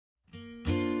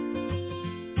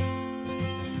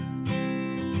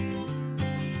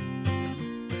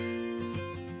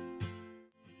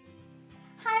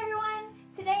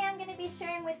be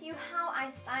sharing with you how I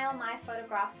style my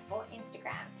photographs for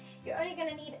Instagram. You're only going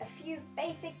to need a few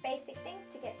basic things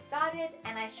to get started,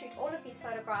 and I shoot all of these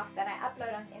photographs that I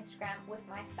upload onto Instagram with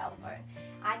my cell phone.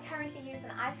 I currently use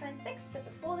an iPhone 6, but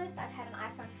before this I've had an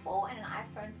iPhone 4 and an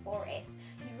iPhone 4S.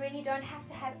 You really don't have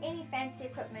to have any fancy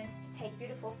equipment to take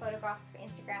beautiful photographs for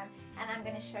Instagram, and I'm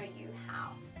going to show you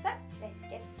how. So let's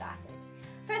get started.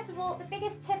 First of all, the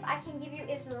biggest tip I can give you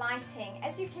is lighting.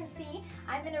 As you can see,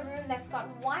 I'm in a room that's got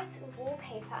white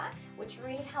wallpaper, which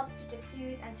really helps to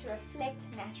diffuse and to reflect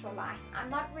natural light. I'm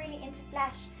not really into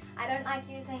flash. I don't like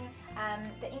using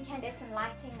the incandescent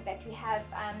lighting that we have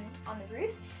on the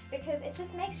roof, because it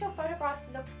just makes your photographs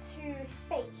look too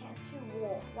fake and too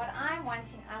warm. What I'm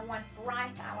wanting, I want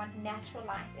bright, I want natural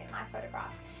light in my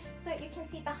photographs. So you can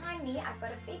see behind me, I've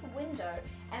got a big window,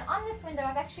 and on this window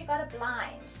I've actually got a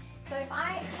blind. So if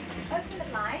I open the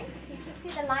blind, you can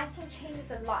see the lighting changes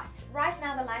a lot. Right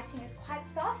now the lighting is quite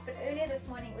soft, but earlier this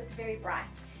morning it was very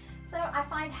bright. So I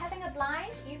find having a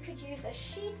blind, you could use a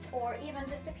sheet or even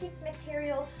just a piece of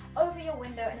material over your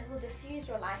window, and it will diffuse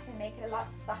your light and make it a lot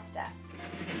softer. So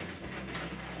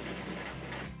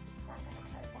I'm going to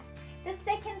close that. The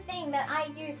second thing that I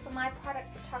use for my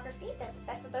product photography,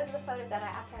 those are the photos that I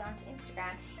upload onto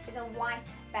Instagram, is a white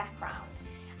background.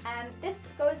 This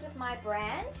goes with my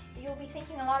brand. You'll be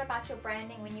thinking a lot about your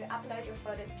branding when you upload your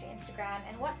photos to Instagram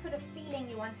and what sort of feeling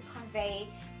you want to convey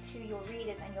to your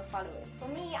readers and your followers. For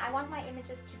me, I want my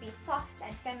images to be soft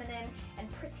and feminine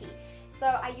and pretty. So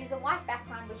I use a white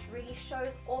background, which really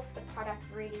shows off the product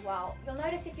really well. You'll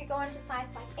notice if you go onto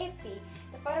sites like Etsy,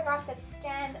 the photographs that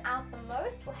stand out the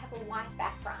most will have a white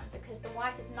background, because the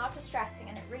white is not distracting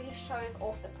and it really shows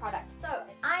off the product. So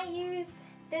I use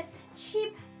this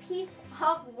cheap piece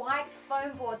of white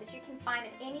foam board that you can find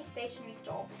at any stationery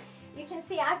store. You can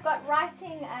see I've got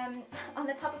writing on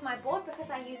the top of my board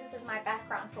because I use this as my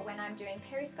background for when I'm doing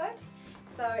periscopes.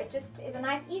 So it just is a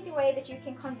nice easy way that you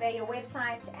can convey your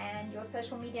website and your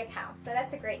social media accounts. So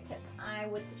that's a great tip. I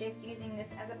would suggest using this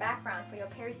as a background for your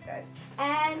periscopes.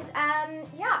 And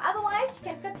yeah, otherwise you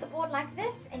can flip the board like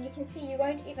this and you can see you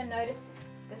won't even notice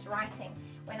this writing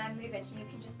when I move it, and you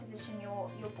can just position your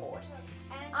board.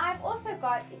 And I've also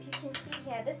got, if you can see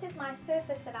here, this is my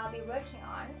surface that I'll be working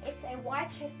on. It's a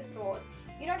white chest of drawers.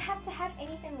 You don't have to have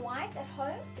anything white at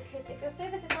home, because if your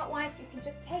surface is not white, you can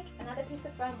just take another piece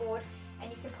of foam board and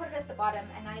you can put it at the bottom,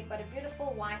 and now you've got a beautiful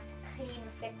white, clean,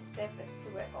 reflective surface to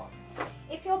work off.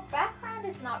 If your background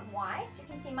is not white, you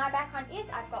can see my background is,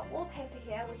 I've got wallpaper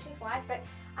here which is white, but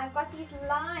I've got these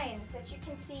lines that you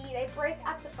can see, they break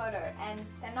up the photo and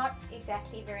they're not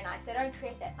exactly very nice. They don't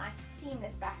create that nice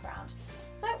seamless background.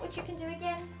 So what you can do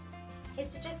again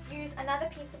is to just use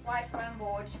another piece of white foam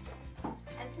board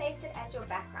and place it as your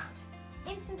background.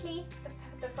 Instantly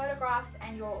the photographs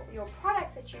and your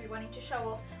products that you're wanting to show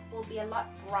off will be a lot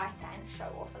brighter and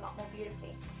show off a lot more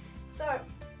beautifully. So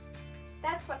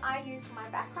that's what I use for my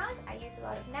background. I use a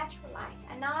lot of natural light,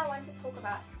 and now I want to talk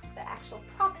about the actual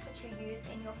props that you use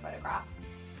in your photographs.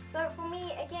 So for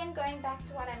me, again, going back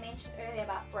to what I mentioned earlier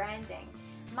about branding,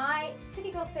 my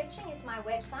City Girl Searching is my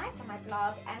website and my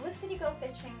blog, and with City Girl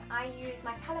Searching I use,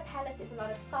 my color palette is a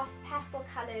lot of soft pastel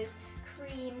colors,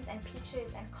 creams and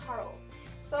peaches and corals.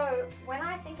 So when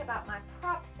I think about my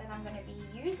props that I'm going to be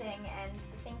using and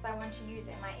the things I want to use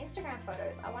in my Instagram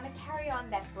photos, I want to carry on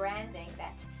that branding,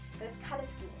 those color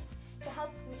schemes, to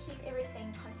help me keep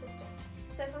everything consistent.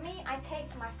 So for me, I take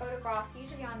my photographs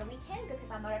usually on the weekend because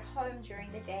I'm not at home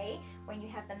during the day when you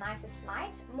have the nicest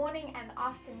light. Morning and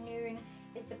afternoon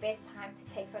is the best time to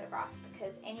take photographs,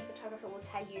 because any photographer will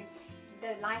tell you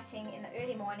the lighting in the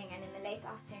early morning and in the late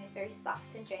afternoon is very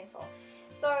soft and gentle.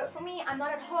 So for me, I'm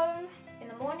not at home in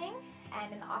the morning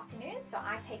and in the afternoon, so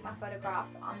I take my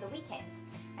photographs on the weekends.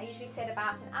 I usually set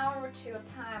about an hour or two of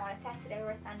time on a Saturday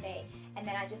or a Sunday, and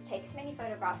then I just take as many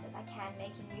photographs as I can,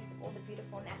 making use of all the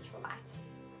beautiful natural light.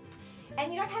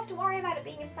 And you don't have to worry about it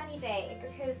being a sunny day,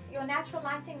 because your natural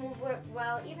lighting will work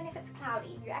well even if it's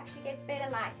cloudy. You actually get better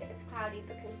light if it's cloudy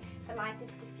because the light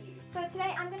is diffused. So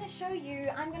today I'm going to show you,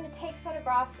 I'm going to take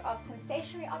photographs of some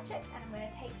stationary objects, and I'm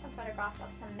going to take some photographs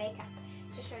of some makeup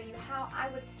to show you how I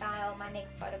would style my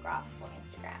next photograph for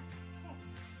Instagram. Okay.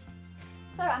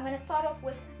 So I'm going to start off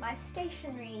with my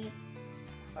stationary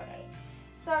photo.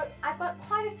 So I've got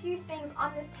quite a few things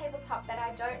on this tabletop that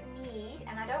I don't need,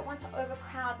 and I don't want to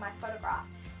overcrowd my photograph.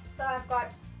 So I've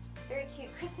got a very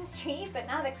cute Christmas tree, but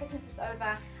now that Christmas is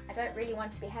over, I don't really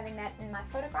want to be having that in my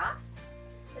photographs.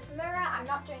 This mirror, I'm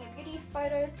not doing a beauty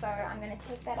photo, so I'm going to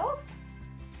take that off.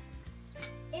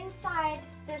 Inside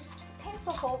this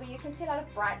pencil holder you can see a lot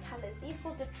of bright colors. These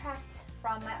will detract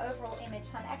from my overall image,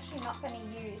 so I'm actually not going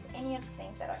to use any of the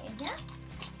things that are in here.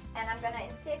 And I'm going to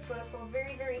instead go for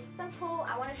very, very simple.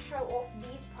 I want to show off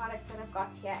these products that I've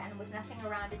got here and with nothing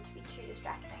around it to be too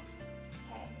distracting.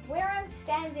 Okay, where I'm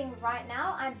standing right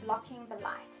now, I'm blocking the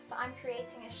light. So I'm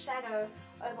creating a shadow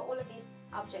over all of these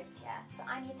objects here. So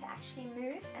I need to actually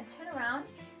move and turn around,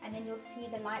 and then you'll see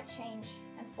the light change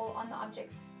and fall on the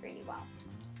objects really well.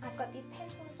 I've got these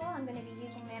pencils as well. I'm going to be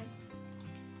using them.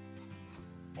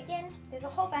 Again, there's a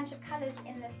whole bunch of colors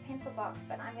in this pencil box,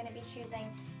 but I'm going to be choosing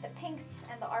the pinks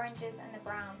and the oranges and the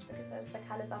browns because those are the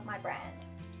colors of my brand.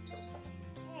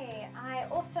 Okay, I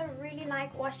also really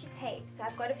like washi tape. So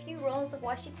I've got a few rolls of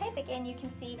washi tape. Again, you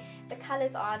can see the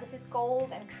colors are, this is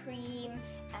gold and cream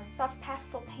and soft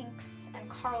pastel pinks and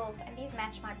corals, and these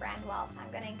match my brand well, so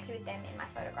I'm going to include them in my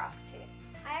photograph too.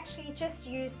 I actually just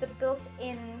used the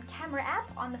built-in camera app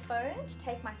on the phone to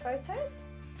take my photos.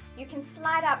 You can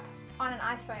slide up on an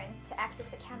iPhone to access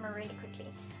the camera really quickly.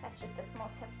 That's just a small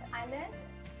tip that I learned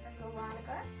a little while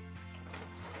ago.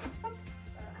 Oops.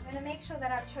 So I'm going to make sure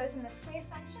that I've chosen the square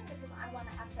function because I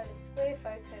want to upload a square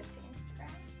photo to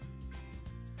Instagram.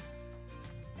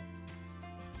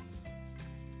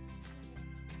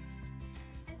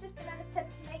 And just another tip,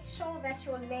 make sure that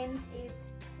your lens is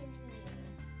clean.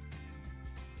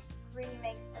 Really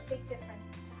makes a big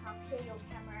difference to how clear your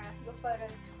camera, your photos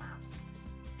come out.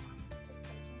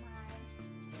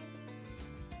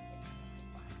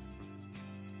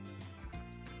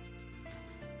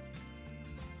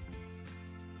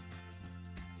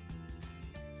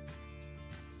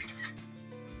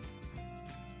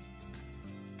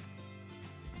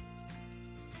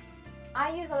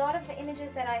 I use a lot of the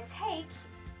images that I take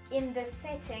in this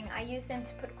setting. I use them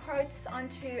to put quotes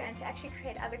onto and to actually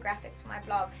create other graphics for my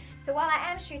blog. So while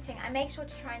I am shooting, I make sure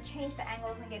to try and change the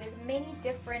angles and get as many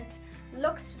different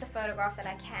looks to the photograph that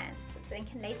I can, which then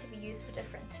can later be used for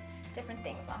different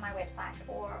things on my website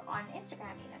or on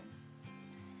Instagram even.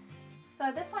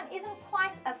 So this one isn't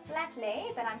quite a flat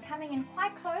lay, but I'm coming in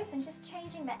quite close and just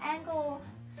changing the angle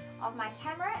of my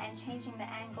camera and changing the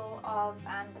angle of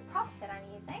the props that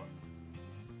I'm using.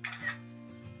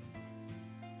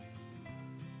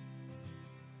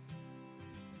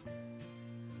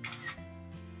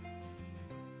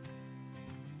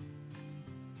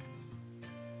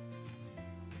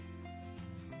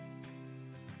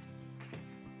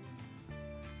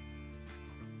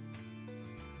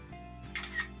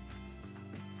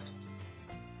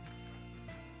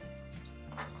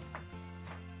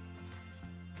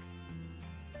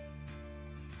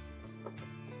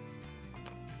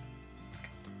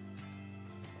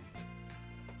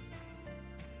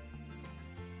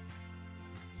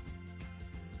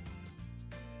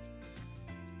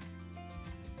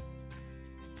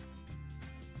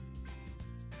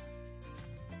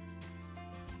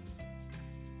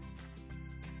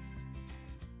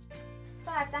 So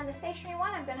I've done the stationary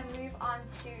one. I'm going to move on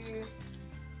to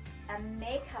a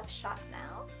makeup shot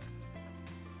now.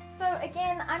 So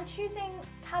again, I'm choosing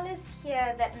colors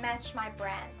here that match my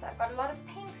brand. So I've got a lot of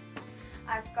pinks.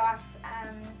 I've got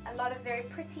a lot of very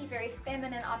pretty, very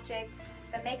feminine objects.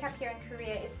 The makeup here in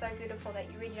Korea is so beautiful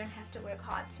that you really don't have to work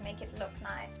hard to make it look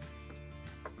nice.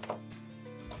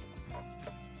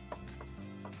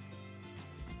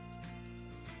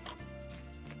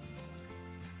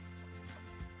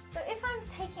 So if I'm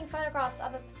taking photographs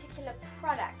of a particular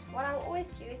product, what I'll always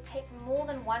do is take more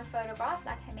than one photograph,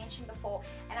 like I mentioned before,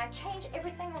 and I change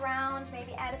everything around,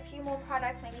 maybe add a few more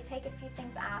products, maybe take a few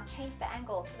things out, change the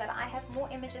angles so that I have more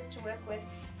images to work with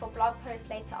for blog posts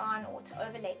later on or to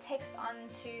overlay text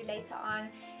onto later on.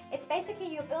 It's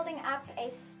basically you're building up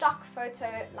a stock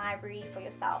photo library for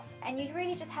yourself, and you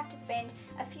really just have to spend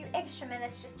a few extra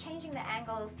minutes just changing the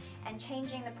angles and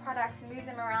changing the products, move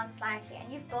them around slightly,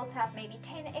 and you've built up maybe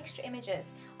 10 extra images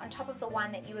on top of the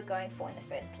one that you were going for in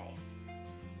the first place.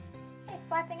 Okay,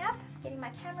 swiping up, getting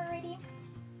my camera ready.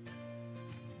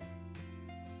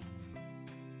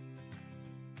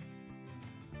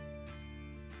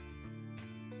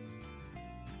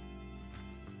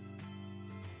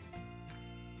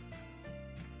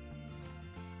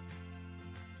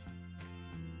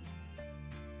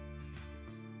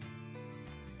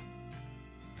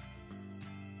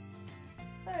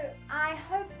 So I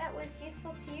hope that was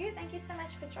useful to you. Thank you so much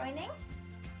for joining.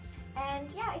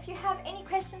 And yeah, if you have any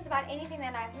questions about anything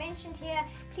that I've mentioned here,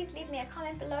 please leave me a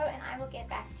comment below and I will get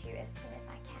back to you as soon as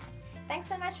I can. Thanks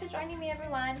so much for joining me,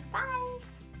 everyone.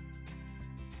 Bye!